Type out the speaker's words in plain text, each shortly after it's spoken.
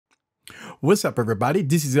What's up, everybody?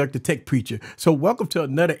 This is Eric the Tech Preacher. So welcome to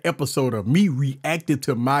another episode of me reacting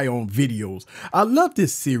to my own videos. I love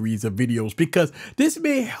this series of videos because this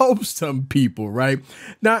may help some people, right?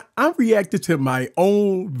 Now, I'm reacting to my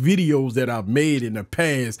own videos that I've made in the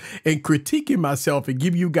past and critiquing myself and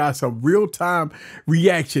give you guys some real-time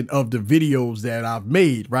reaction of the videos that I've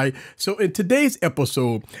made, right? So in today's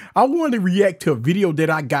episode, I want to react to a video that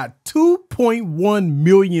I got 2.1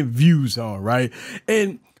 million views on, right?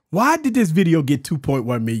 And why did this video get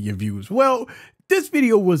 2.1 million views? Well, this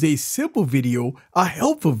video was a simple video, a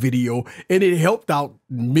helpful video, and it helped out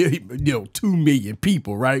 2 million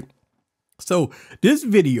people, right? So this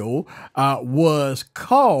video was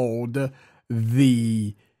called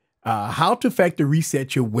the How to Factory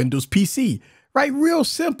Reset Your Windows PC, right? Real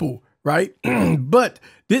simple, right? But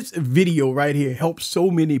this video right here helped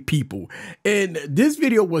so many people. And this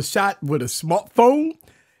video was shot with a smartphone,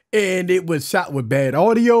 and it was shot with bad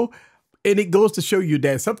audio. And it goes to show you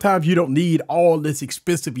that sometimes you don't need all this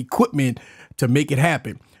expensive equipment to make it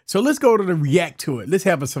happen. So let's go to the react to it. Let's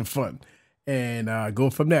have some fun and go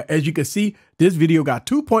from there. As you can see, this video got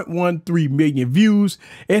 2.13 million views.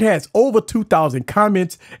 It has over 2,000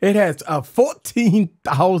 comments. It has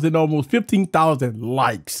 14,000, almost 15,000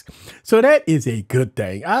 likes. So that is a good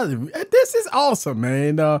thing. This is awesome,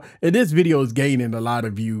 man. And this video is gaining a lot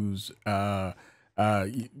of views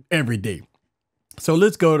every day. So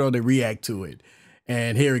let's go on and react to it.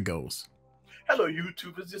 And here it goes. Hello,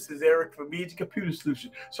 YouTubers. This is Eric from Media Computer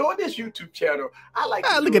Solutions. So on this YouTube channel, I like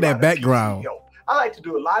to look at that background. I like to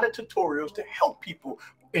do a lot of tutorials to help people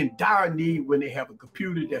in dire need when they have a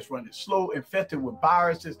computer that's running slow, infected with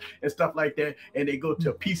viruses and stuff like that, and they go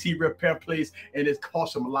to a PC repair place and it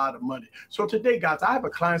costs them a lot of money. So today, guys, I have a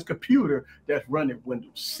client's computer that's running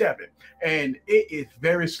Windows 7, and it is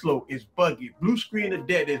very slow. It's buggy. Blue screen of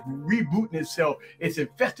death. It's rebooting itself. It's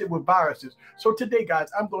infested with viruses. So today, guys,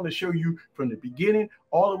 I'm going to show you from the beginning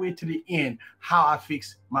all the way to the end how I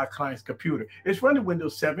fix my client's computer. It's running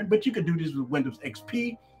Windows 7, but you can do this with Windows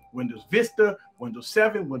XP, Windows Vista, Windows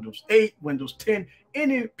 7, Windows 8, Windows 10,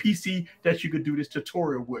 any PC that you could do this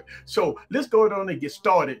tutorial with. So let's go on and get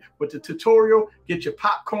started with the tutorial. Get your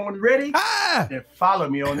popcorn ready and follow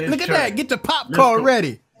me on this Look at journey. that. Get the popcorn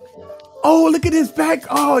ready. Oh, look at this back.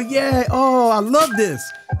 Oh, yeah. Oh, I love this.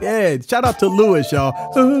 Yeah. Shout out to Lewis, y'all.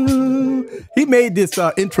 He made this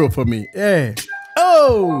intro for me. Yeah.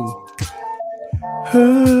 Oh.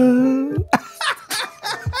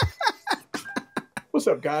 What's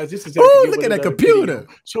up, guys? This is look at that computer.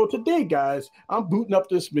 Video. So today, guys, I'm booting up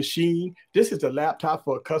this machine. This is a laptop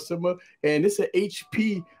for a customer, and it's an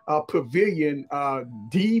HP Pavilion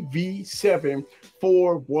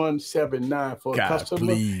DV7-4179 for a customer.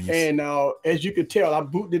 Please. And as you can tell, I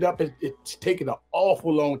booted it up. It's taken an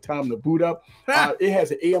awful long time to boot up. It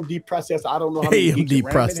has an AMD processor. I don't know how many AMD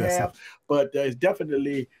processor, but it's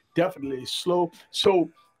definitely slow. So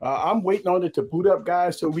I'm waiting on it to boot up,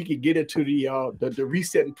 guys, so we can get into the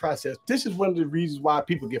resetting process. This is one of the reasons why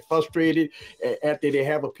people get frustrated after they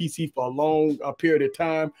have a PC for a long period of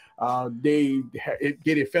time. They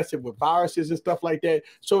get infested with viruses and stuff like that,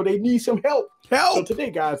 so they need some help. So today,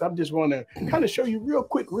 guys, I'm just going to kind of show you real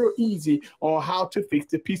quick, real easy on how to fix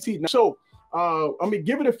the PC. Now, so I'm gonna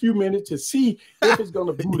give it a few minutes to see if it's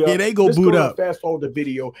gonna boot up. It ain't gonna boot up. Fast forward the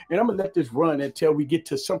video, and I'm gonna let this run until we get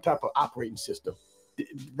to some type of operating system.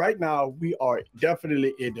 Right now, we are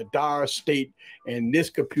definitely in the dire state, and this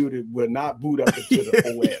computer will not boot up into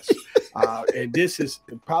the OS. And this is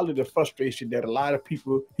probably the frustration that a lot of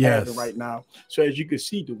people have right now. So as you can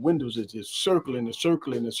see, the Windows is just circling and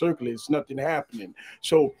circling and circling. It's nothing happening.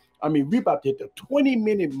 So I mean, we about to hit the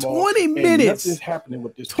 20-minute mark. 20 minutes. Nothing's happening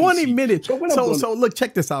with this 20 PC. minutes. So look,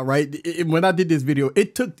 check this out, right? When I did this video,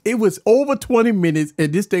 it was over 20 minutes,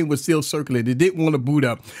 and this thing was still circling. It didn't want to boot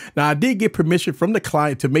up. Now, I did get permission from the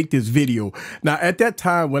client to make this video. Now, at that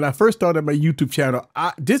time, when I first started my YouTube channel,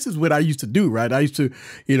 this is what I used to do, right? I used to,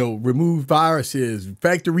 remove viruses,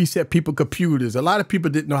 factory reset people's computers. A lot of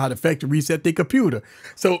people didn't know how to factory reset their computer.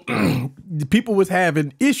 So people was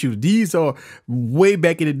having issues. These are way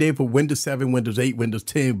back in the day for Windows 7, Windows 8, Windows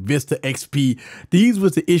 10, Vista, XP. These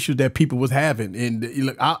was the issues that people was having, and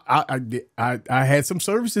look, I had some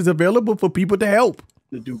services available for people to help.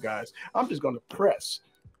 To do, guys, I'm just going to press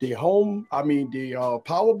the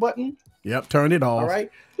power button. Yep, turn it off. All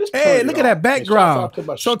right. Hey, look at that background.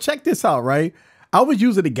 So check this out, right? I was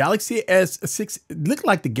using the Galaxy S6. It looked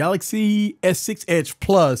like the Galaxy S6 Edge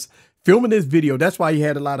Plus filming this video. That's why you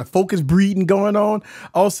had a lot of focus breeding going on.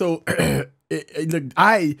 Also,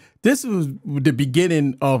 this was the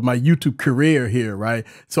beginning of my YouTube career here, right?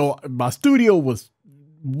 So my studio was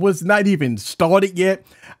was not even started yet.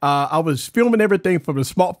 I was filming everything from the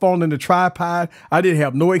smartphone and the tripod. I didn't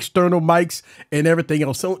have no external mics and everything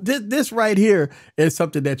else. So this right here is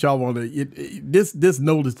something that y'all want to, this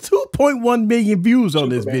notice 2.1 million views on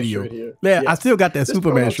this video. Yeah, yes. I still got that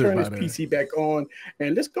Superman shirt. Let's turn this PC back on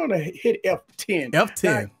and let's go to hit F10. F10.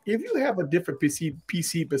 Now, if you have a different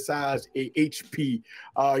PC besides a HP,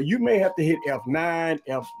 you may have to hit F9,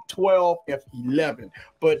 F12, F11.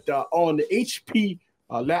 But on the HP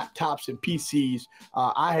laptops and PCs,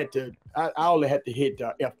 I only had to hit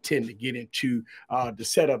F10 to get into to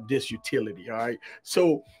set up this utility. All right.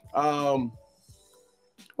 So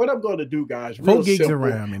what I'm going to do, guys, 4 gigs of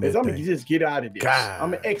RAM is I'm going to just get out of this.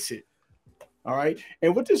 I'm going to exit. All right.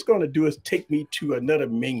 And what this is going to do is take me to another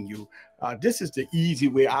menu. This is the easy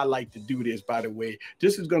way I like to do this, by the way.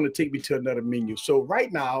 This is going to take me to another menu. So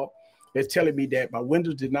right now, it's telling me that my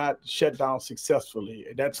Windows did not shut down successfully.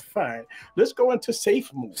 That's fine. Let's go into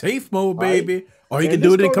safe mode. Safe mode, baby. Right? Or you can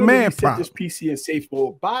do it in command prompt. This PC in safe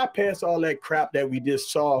mode. Bypass all that crap that we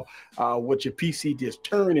just saw with your PC just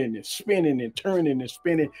turning and spinning and turning and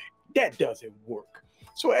spinning. That doesn't work.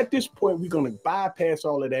 So at this point, we're going to bypass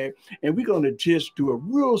all of that, and we're going to just do a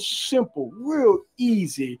real simple, real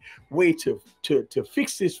easy way to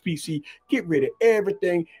fix this PC, get rid of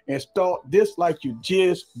everything, and start this like you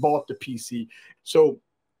just bought the PC. So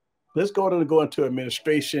let's go into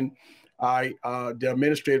administration. The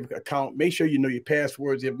administrative account. Make sure you know your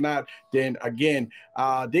passwords. If not, then again,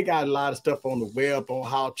 they got a lot of stuff on the web on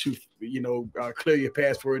how to, clear your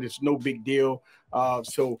password. It's no big deal.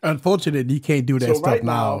 So unfortunately, you can't do that stuff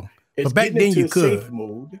now. But back then you could. Safe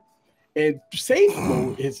mode, and safe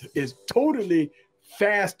mode is totally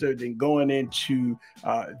faster than going into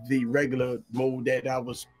the regular mode that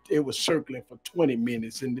it was circling for 20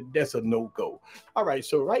 minutes, and that's a no-go. All right,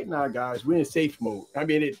 so right now, guys, we're in safe mode. I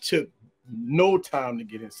mean, it took no time to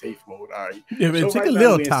get in safe mode. All right. Yeah, it took a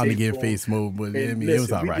little time to get in safe mode, but I mean, it was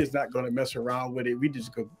all right. We're just not going to mess around with it. We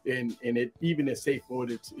just go in, and it even in safe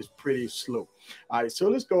mode, it's pretty slow. All right, so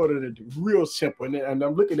let's go to the real simple. And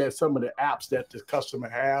I'm looking at some of the apps that the customer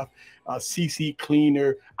have. CC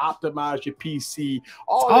Cleaner, optimize your PC,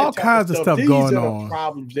 all kinds of stuff going on. These are the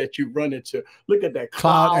problems that you run into. Look at that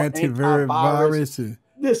cloud antivirus.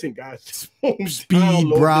 Listen, guys, speed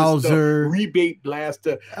browser, rebate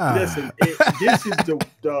blaster. Listen, this is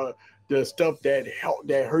the stuff that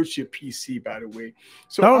hurts your PC, by the way.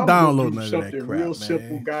 So don't download none something of that crap, real man.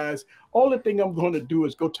 Simple, guys. Only thing I'm going to do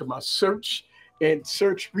is go to my search and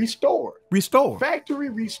search restore. Factory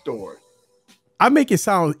restore. I make it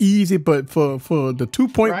sound easy, but for the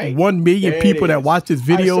 2.1 million people that watch this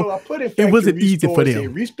video, it wasn't easy for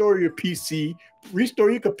them. Restore your PC, restore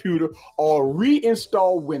your computer, or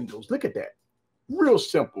reinstall Windows. Look at that. Real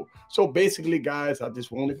simple. So basically, guys, I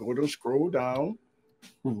just want to go to scroll down.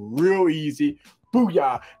 Real easy.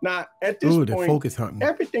 Booyah. Now, at this point, focus hunting.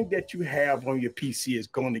 Everything that you have on your PC is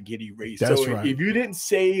going to get erased. That's so right. If you didn't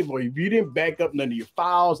save or if you didn't back up none of your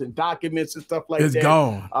files and documents and stuff like that, it's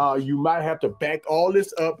gone. You might have to back all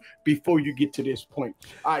this up before you get to this point.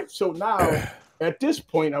 All right, so now at this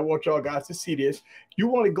point, I want y'all guys to see this. You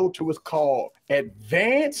want to go to what's called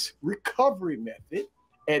Advanced Recovery Method.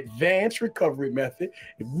 Advanced recovery method.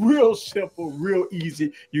 Real simple, real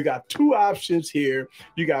easy. You got two options here.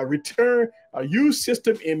 You got return a use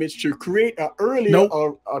system image to create an earlier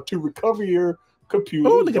to recover your computer.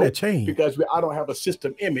 Oh, look at that change. Because I don't have a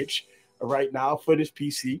system image right now for this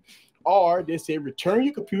PC. Or they say return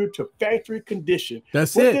your computer to factory condition.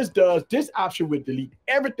 That's what it. This does, this option will delete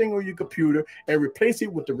everything on your computer and replace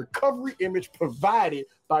it with the recovery image provided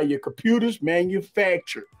by your computer's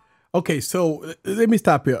manufacturer. Okay, so let me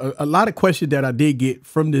stop here. A lot of questions that I did get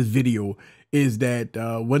from this video is that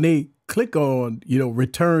when they click on,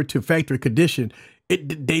 return to factory condition,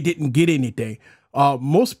 they didn't get anything.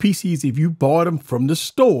 Most PCs, if you bought them from the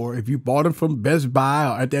store, if you bought them from Best Buy,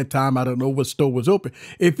 or at that time, I don't know what store was open.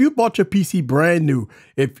 If you bought your PC brand new,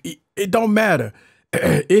 it don't matter.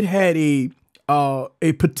 It had a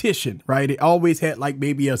partition, right? It always had like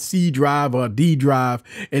maybe a C drive or a D drive,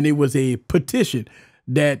 and it was a partition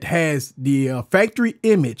that has the factory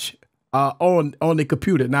image on the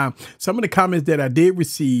computer. Now, some of the comments that I did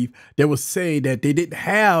receive that was saying that they didn't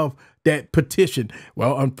have that partition.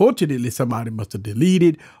 Well, unfortunately, somebody must have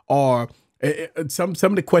deleted, or some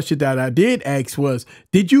of the questions that I did ask was,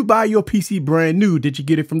 did you buy your PC brand new? Did you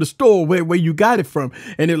get it from the store? Where you got it from?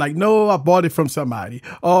 And they're like, no, I bought it from somebody.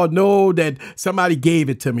 Oh, no, that somebody gave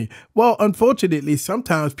it to me. Well, unfortunately,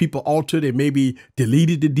 sometimes people altered and maybe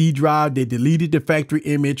deleted the D drive. They deleted the factory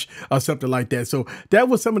image or something like that. So that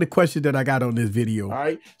was some of the questions that I got on this video. All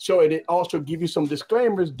right. So it also give you some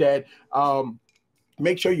disclaimers that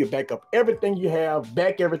make sure you back up everything you have,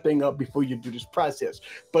 back everything up before you do this process.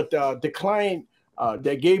 But the client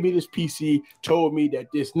that gave me this PC told me that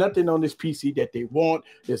there's nothing on this PC that they want.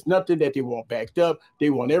 There's nothing that they want backed up. They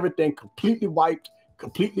want everything completely wiped,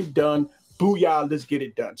 completely done. Booyah, let's get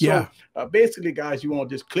it done. Yeah. So basically, guys, you want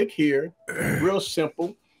to just click here. Real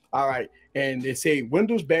simple. All right. And they say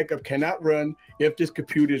Windows backup cannot run if this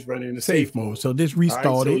computer is running in the safe mode. So this restart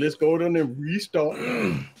All right, it. so let's go down and restart.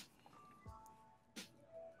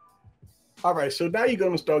 All right, so now you're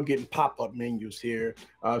going to start getting pop-up menus here.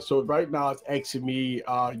 So right now it's asking me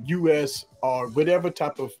US or whatever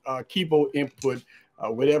type of keyboard input,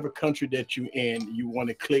 whatever country that you're in, you want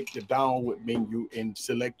to click the downward menu and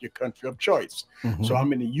select your country of choice. So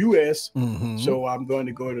I'm in the US, so I'm going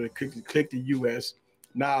to go to click the US.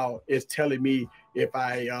 Now it's telling me if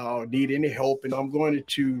I need any help, and I'm going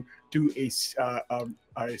to do a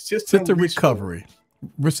system recovery.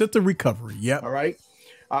 System recovery, yep. All right.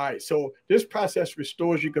 All right, so this process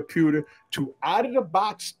restores your computer to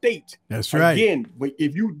out-of-the-box state. That's right. Again,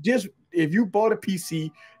 if you bought a PC,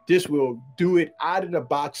 this will do it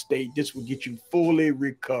out-of-the-box state. This will get you fully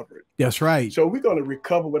recovered. That's right. So we're going to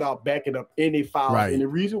recover without backing up any files. Right. And the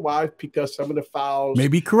reason why is because some of the files may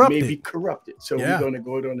be corrupted. So we're going to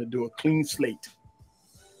go down and do a clean slate.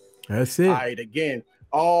 That's it. All right, again,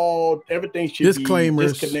 everything should be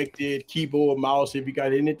disconnected, keyboard, mouse. If you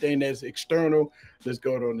got anything that's external, let's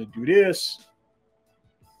go on and do this.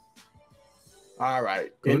 All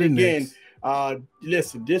right. And again,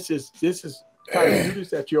 listen, this is kind of do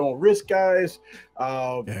this at your own risk, guys.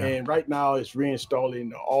 And right now it's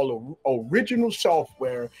reinstalling all the original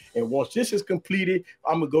software. And once this is completed,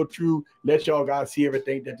 I'm gonna go through, let y'all guys see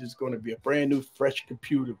everything that is going to be a brand new, fresh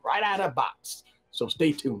computer right out of the box. So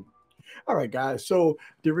stay tuned. All right, guys. So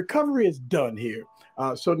the recovery is done here.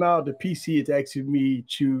 So now the PC is asking me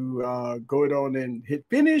to go on and hit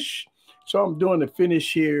finish. So I'm doing the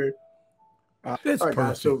finish here. All right,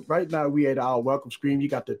 guys. So right now we at our welcome screen. You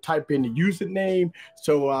got to type in the username.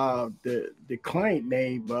 So the client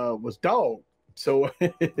name was Dog. So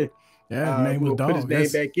name was we'll Dog. Put his name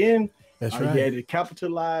back in. That's right. He had it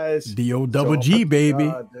capitalized. D-O-double-G, baby.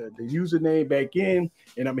 The username back in,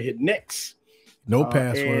 and I'm gonna hit next. No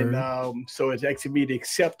password. And so it's asking me to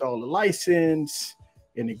accept all the license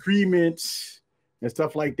and agreements and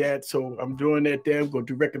stuff like that. So I'm doing that there. I'm going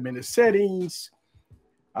to do recommended settings.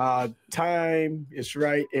 Time is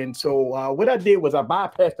right. And so what I did was I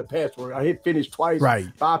bypassed the password. I hit finish twice. Right.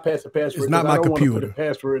 Bypass the password. It's not my computer. Put the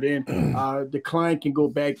password in. The client can go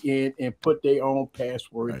back in and put their own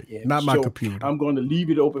password in. Not my computer. I'm going to leave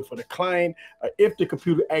it open for the client. If the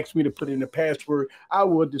computer asks me to put in a password, I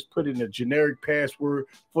will just put in a generic password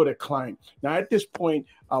for the client. Now at this point,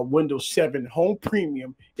 Windows 7 Home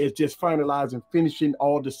Premium is just finalizing, finishing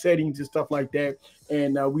all the settings and stuff like that.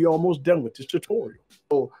 And we almost done with this tutorial.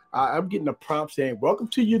 So I'm getting a prompt saying, welcome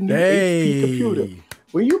to your new HP computer.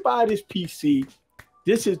 When you buy this PC,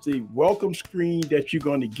 this is the welcome screen that you're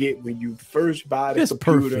going to get when you first buy the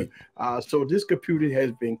computer. So this computer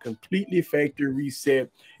has been completely factory reset.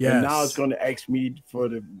 Yes. And now it's going to ask me for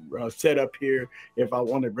the setup here if I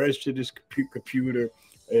want to register this computer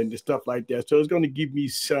and the stuff like that. So it's going to give me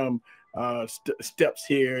some steps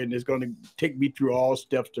here, and it's going to take me through all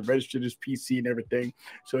steps to register this PC and everything.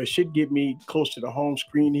 So it should get me close to the home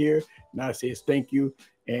screen here. Now it says thank you.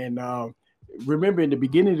 And remember in the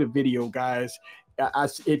beginning of the video, guys,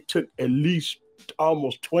 it took at least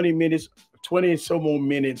almost 20 minutes, 20 and so more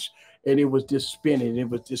minutes, and it was just spinning. It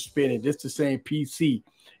was just spinning. It's the same PC.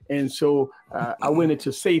 And so I went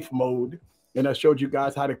into safe mode. And I showed you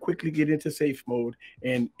guys how to quickly get into safe mode.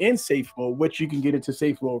 And in safe mode, what you can get into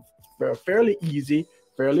safe mode fairly easy,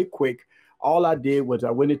 fairly quick. All I did was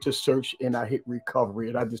I went into search and I hit recovery.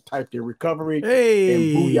 And I just typed in recovery. Hey,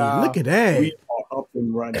 and booyah, look at that. We are up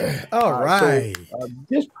and running. All right. So,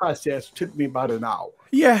 this process took me about an hour.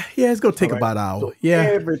 Yeah, it's going to take about an hour. So yeah.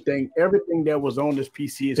 Everything that was on this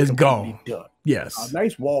PC is gone. Done. Yes.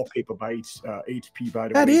 Nice wallpaper by HP, by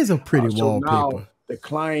the way. That is a pretty wallpaper. Now, the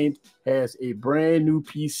client has a brand new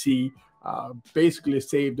PC. Basically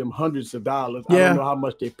saved them hundreds of dollars. I don't know how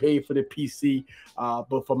much they paid for the PC,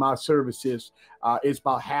 but for my services, it's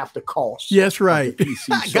about half the cost. Yes, right.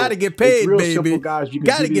 PC. So gotta get paid, real baby. Simple, guys. You can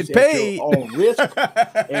gotta do this get paid at your own risk,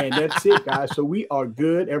 and that's it, guys. So we are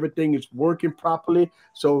good. Everything is working properly.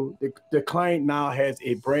 So the client now has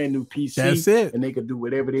a brand new PC. That's it, and they can do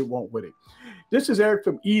whatever they want with it. This is Eric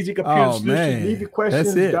from Easy Computer Solutions. Leave your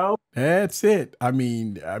questions down. That's it. I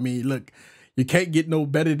mean, look, you can't get no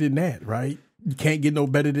better than that, right? You can't get no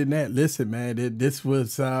better than that. Listen, man, this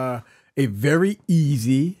was a very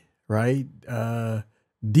easy, right,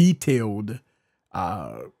 detailed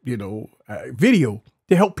video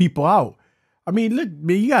to help people out. I mean, look,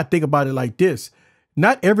 man, you gotta think about it like this.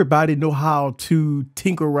 Not everybody know how to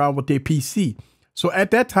tinker around with their PC. So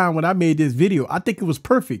at that time when I made this video, I think it was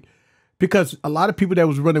perfect because a lot of people that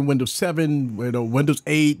was running Windows 7, Windows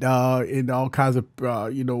 8, and all kinds of,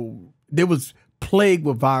 they was plagued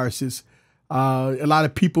with viruses. A lot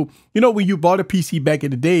of people, when you bought a PC back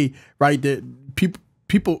in the day, right, that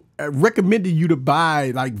people recommended you to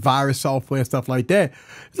buy like virus software and stuff like that.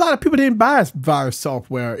 A lot of people didn't buy virus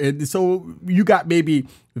software. And so you got maybe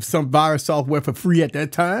some virus software for free at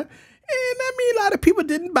that time. And I mean, a lot of people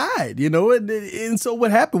didn't buy it, and so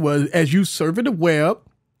what happened was as you surfing the web,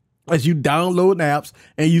 as you download apps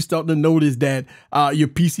and you start to notice that your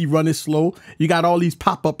PC running slow, you got all these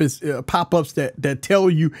pop-ups that tell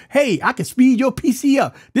you, hey, I can speed your PC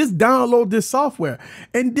up. Just download this software.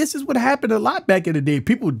 And this is what happened a lot back in the day.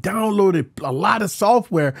 People downloaded a lot of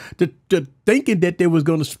software to thinking that they was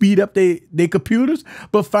going to speed up their computers,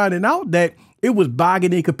 but finding out that it was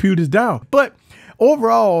bogging their computers down. But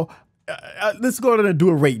overall, let's go ahead and do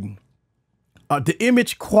a rating. The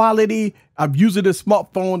image quality, I'm using a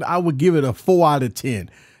smartphone, I would give it a 4 out of 10.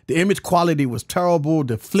 The image quality was terrible,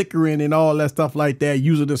 the flickering and all that stuff like that.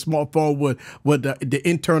 Using the smartphone with the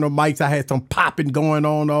internal mics, I had some popping going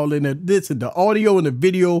on all in it. The audio and the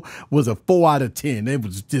video was a 4 out of 10. It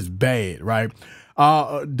was just bad, right?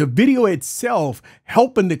 The video itself,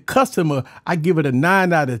 helping the customer, I give it a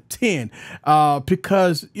 9 out of 10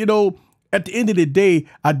 because, at the end of the day,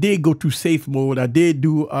 I did go through safe mode. I did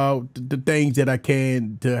do the things that I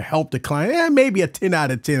can to help the client. And maybe a 10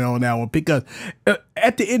 out of 10 on that one because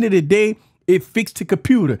at the end of the day, it fixed the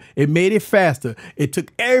computer. It made it faster. It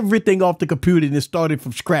took everything off the computer and it started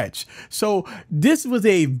from scratch. So this was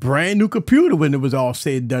a brand new computer when it was all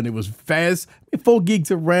said and done. It was fast, 4 gigs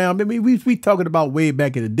of RAM. I mean, we talking about way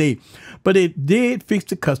back in the day, but it did fix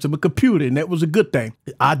the customer computer, and that was a good thing.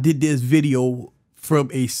 I did this video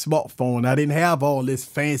from a smartphone. I didn't have all this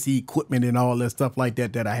fancy equipment and all that stuff like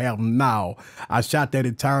that I have now. I shot that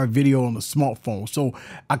entire video on a smartphone. So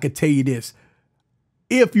I could tell you this,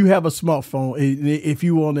 if you have a smartphone, if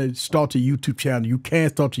you want to start a YouTube channel, you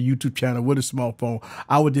can start a YouTube channel with a smartphone.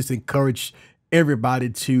 I would just encourage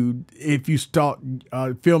everybody to, if you start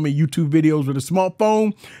filming YouTube videos with a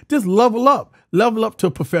smartphone, just level up to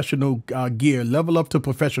professional gear, level up to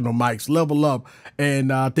professional mics, level up.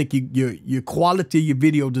 And I think your quality of your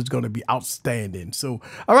video is going to be outstanding. So,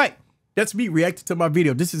 all right, that's me reacting to my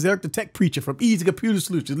video. This is Eric the Tech Preacher from Easy Computer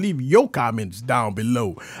Solutions. Leave your comments down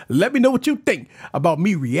below. Let me know what you think about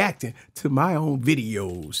me reacting to my own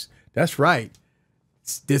videos. That's right.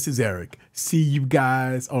 This is Eric. See you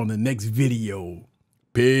guys on the next video.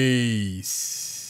 Peace.